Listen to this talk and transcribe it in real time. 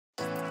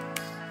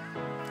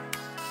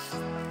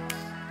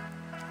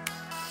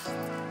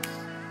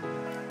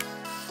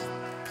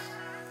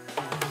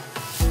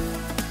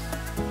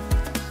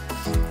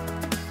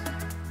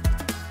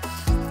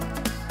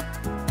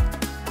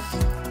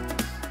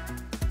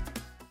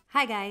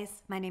Hi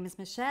guys, my name is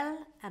Michelle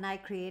and I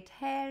create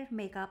hair,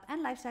 makeup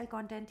and lifestyle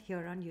content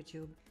here on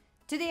YouTube.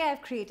 Today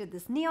I've created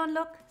this neon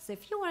look, so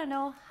if you want to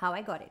know how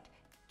I got it,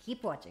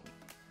 keep watching.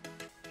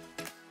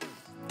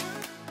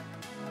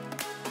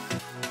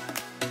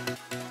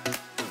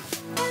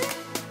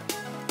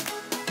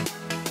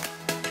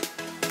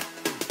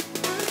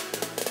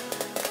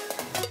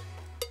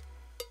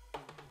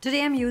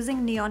 Today I'm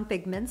using neon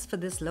pigments for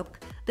this look.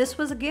 This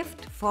was a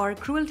gift. For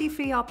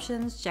cruelty-free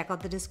options, check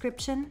out the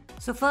description.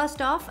 So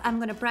first off, I'm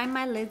going to prime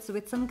my lids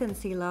with some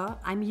concealer.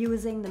 I'm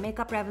using the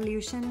Makeup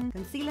Revolution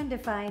Conceal and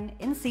Define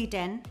in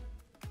C10.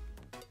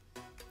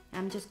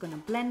 I'm just going to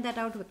blend that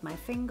out with my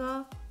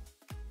finger.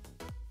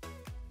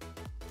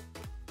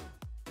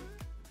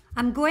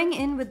 I'm going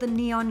in with the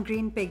neon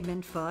green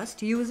pigment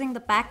first, using the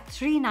pack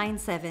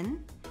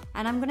 397,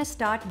 and I'm going to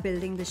start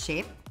building the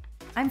shape.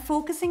 I'm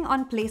focusing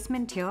on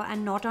placement here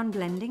and not on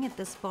blending at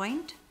this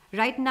point.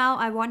 Right now,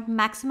 I want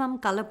maximum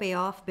color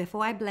payoff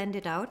before I blend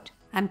it out.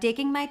 I'm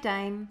taking my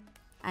time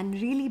and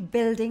really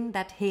building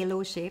that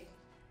halo shape.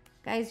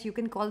 Guys, you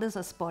can call this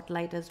a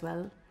spotlight as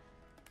well.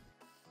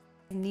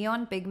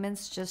 Neon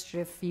pigments just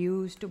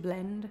refuse to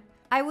blend.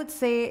 I would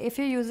say if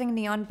you're using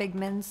neon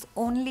pigments,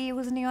 only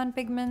use neon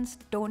pigments.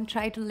 Don't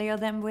try to layer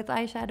them with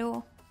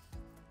eyeshadow.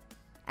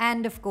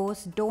 And of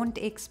course, don't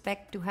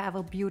expect to have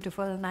a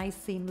beautiful, nice,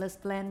 seamless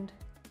blend.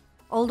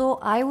 Although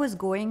I was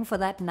going for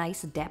that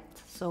nice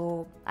depth,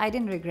 so I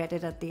didn't regret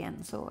it at the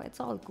end, so it's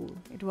all cool.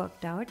 It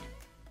worked out.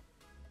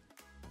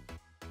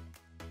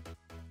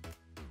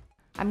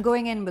 I'm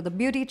going in with the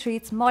Beauty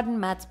Treats Modern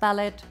Mattes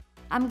palette.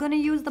 I'm gonna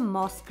use the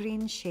moss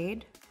green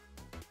shade.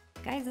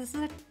 Guys, this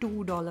is a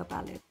 $2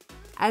 palette.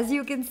 As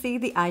you can see,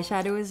 the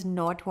eyeshadow is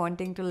not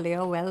wanting to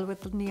layer well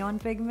with the neon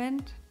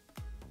pigment.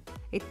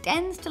 It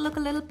tends to look a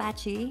little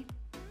patchy,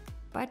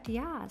 but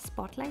yeah,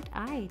 spotlight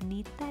eye,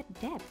 need that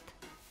depth.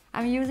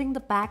 I'm using the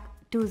pack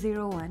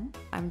 201.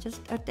 I'm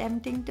just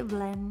attempting to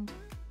blend.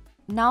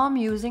 Now I'm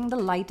using the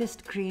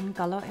lightest green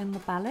color in the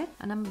palette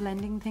and I'm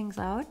blending things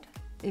out.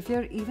 If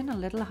you're even a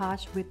little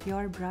harsh with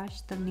your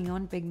brush, the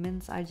neon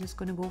pigments are just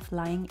gonna go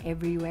flying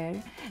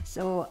everywhere.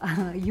 So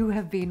you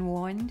have been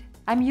warned.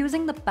 I'm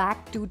using the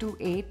pack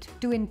 228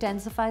 to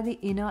intensify the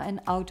inner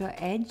and outer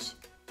edge.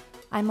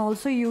 I'm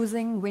also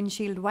using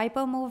windshield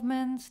wiper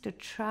movements to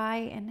try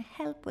and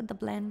help with the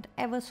blend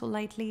ever so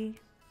lightly.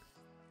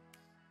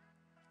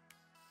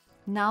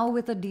 Now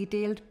with a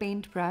detailed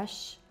paint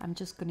brush, I'm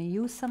just going to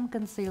use some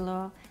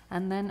concealer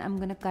and then I'm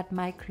going to cut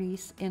my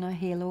crease in a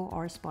halo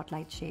or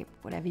spotlight shape,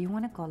 whatever you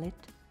want to call it.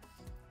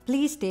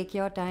 Please take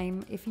your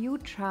time. If you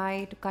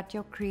try to cut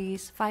your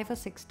crease 5 or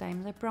 6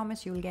 times, I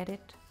promise you'll get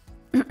it.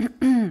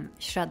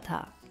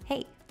 Shraddha.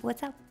 Hey,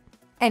 what's up?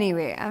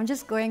 Anyway, I'm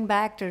just going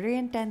back to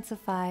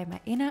re-intensify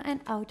my inner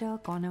and outer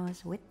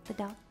corners with the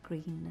dark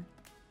green.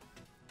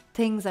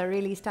 Things are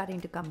really starting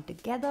to come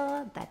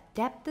together. That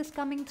depth is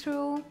coming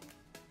through.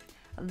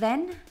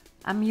 Then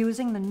I'm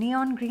using the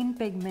neon green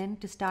pigment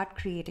to start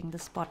creating the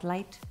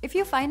spotlight. If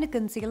you find a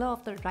concealer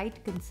of the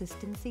right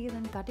consistency,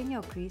 then cutting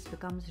your crease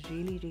becomes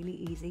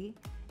really easy.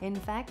 In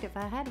fact, if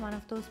I had one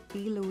of those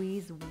P.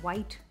 Louise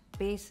white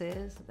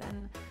bases,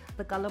 then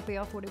the color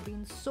payoff would have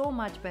been so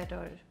much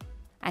better.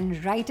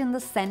 And right in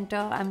the center,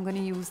 I'm going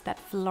to use that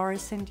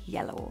fluorescent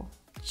yellow.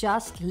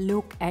 Just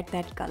look at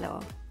that color.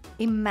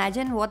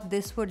 Imagine what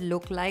this would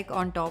look like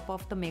on top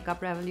of the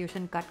Makeup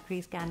Revolution cut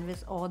crease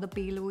canvas or the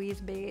P.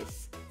 Louise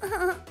base.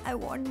 I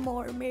want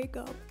more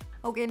makeup.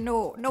 Okay,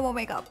 no more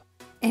makeup.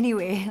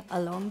 Anyway,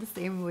 along the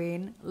same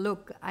vein,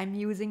 look, I'm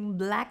using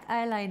black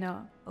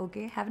eyeliner.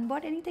 Okay, haven't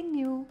bought anything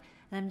new.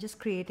 And I'm just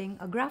creating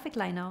a graphic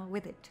liner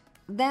with it.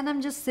 Then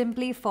I'm just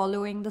simply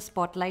following the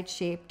spotlight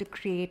shape to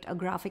create a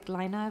graphic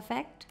liner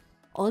effect.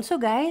 Also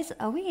guys,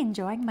 are we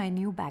enjoying my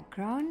new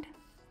background?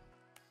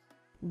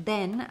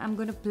 Then I'm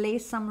going to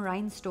place some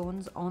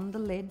rhinestones on the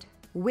lid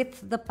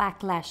with the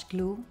pack lash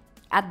glue.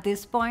 At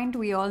this point,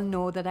 we all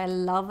know that I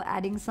love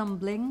adding some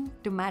bling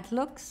to matte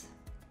looks.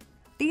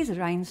 These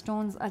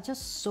rhinestones are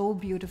just so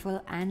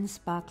beautiful and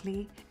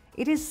sparkly.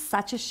 It is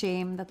such a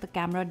shame that the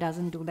camera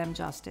doesn't do them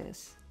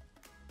justice.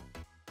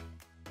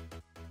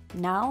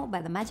 Now,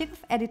 by the magic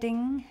of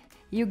editing,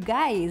 you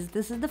guys,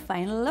 this is the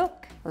final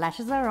look.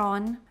 Lashes are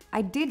on.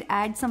 I did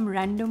add some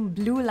random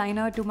blue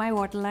liner to my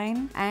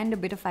waterline and a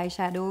bit of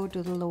eyeshadow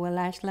to the lower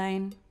lash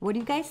line. What do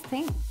you guys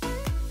think?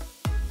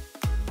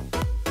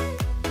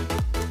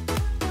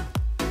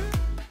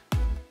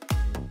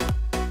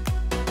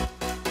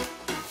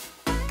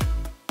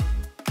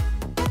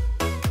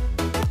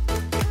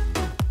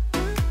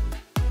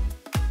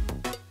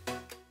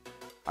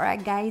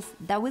 Alright guys,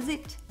 that was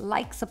it.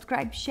 Like,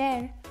 subscribe,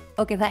 share.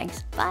 Okay,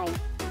 thanks. Bye.